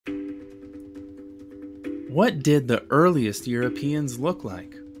What did the earliest Europeans look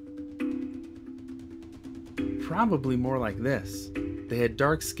like? Probably more like this. They had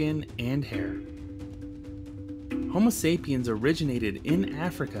dark skin and hair. Homo sapiens originated in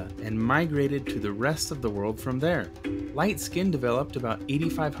Africa and migrated to the rest of the world from there. Light skin developed about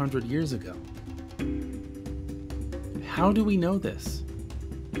 8,500 years ago. How do we know this?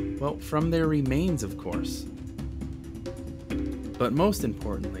 Well, from their remains, of course. But most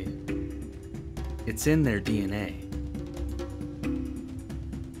importantly, it's in their DNA.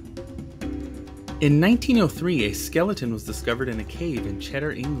 In 1903, a skeleton was discovered in a cave in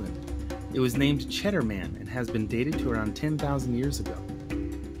Cheddar, England. It was named Cheddar Man and has been dated to around 10,000 years ago.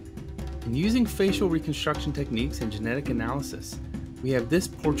 In using facial reconstruction techniques and genetic analysis, we have this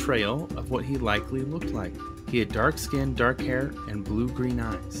portrayal of what he likely looked like. He had dark skin, dark hair, and blue-green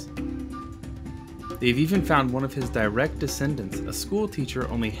eyes. They've even found one of his direct descendants, a school teacher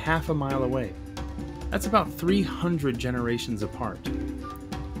only half a mile away. That's about 300 generations apart.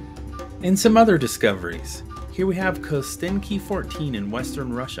 And some other discoveries. Here we have Kostenki 14 in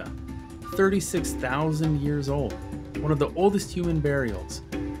western Russia, 36,000 years old, one of the oldest human burials,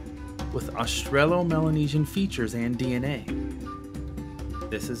 with Australo-Melanesian features and DNA.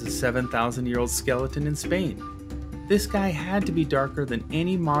 This is a 7,000-year-old skeleton in Spain. This guy had to be darker than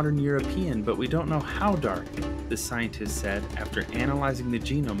any modern European, but we don't know how dark, the scientist said after analyzing the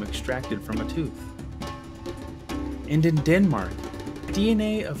genome extracted from a tooth. And in Denmark,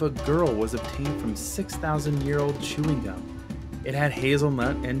 DNA of a girl was obtained from 6,000-year-old chewing gum. It had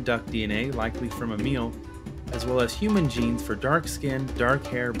hazelnut and duck DNA, likely from a meal, as well as human genes for dark skin, dark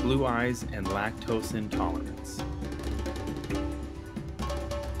hair, blue eyes, and lactose intolerance.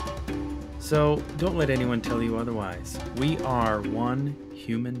 So don't let anyone tell you otherwise. We are one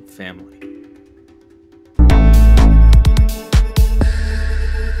human family.